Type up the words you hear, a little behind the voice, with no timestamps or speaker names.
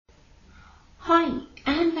Hi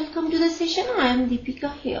and welcome to the session. I am Deepika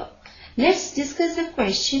here. Let's discuss a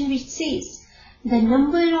question which says the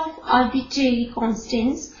number of arbitrary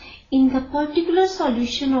constants in the particular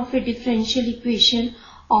solution of a differential equation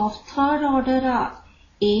of third order are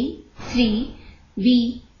A 3,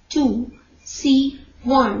 B 2, C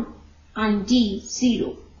 1 and D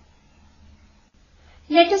 0.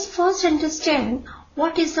 Let us first understand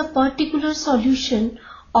what is the particular solution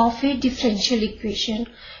of a differential equation.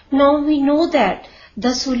 Now we know that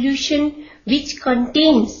the solution which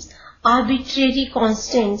contains arbitrary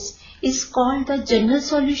constants is called the general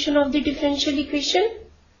solution of the differential equation.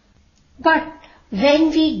 But when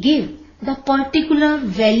we give the particular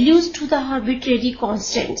values to the arbitrary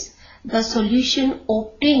constants, the solution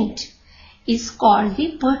obtained is called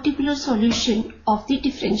the particular solution of the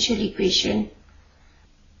differential equation.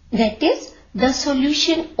 That is, the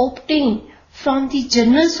solution obtained from the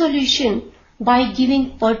general solution by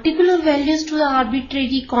giving particular values to the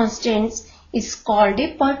arbitrary constants is called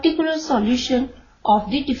a particular solution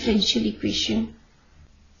of the differential equation.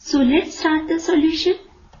 So let's start the solution.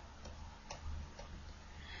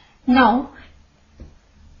 Now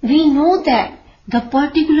we know that the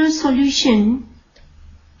particular solution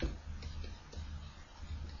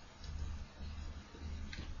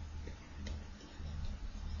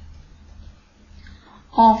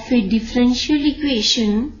of a differential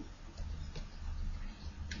equation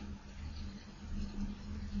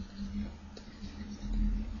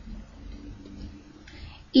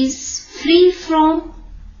is free from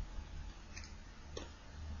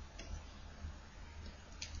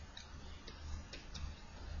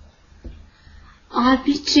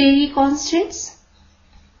arbitrary constants.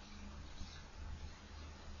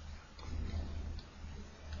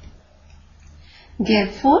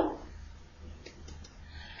 Therefore,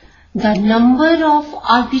 the number of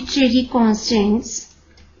arbitrary constants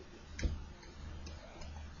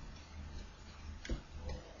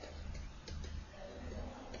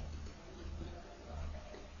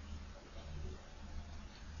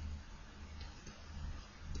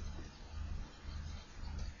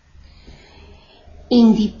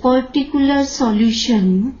in the particular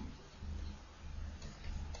solution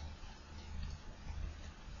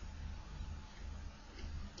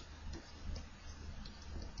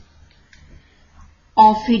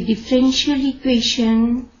of a differential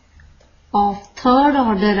equation of third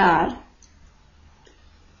order are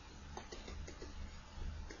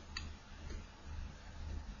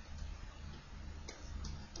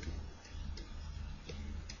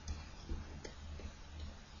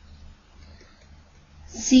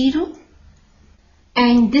zero,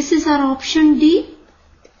 and this is our option D.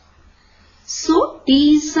 So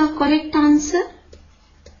D is the correct answer.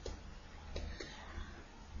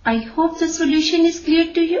 I hope the solution is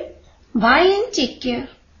clear to you. Bye and take care.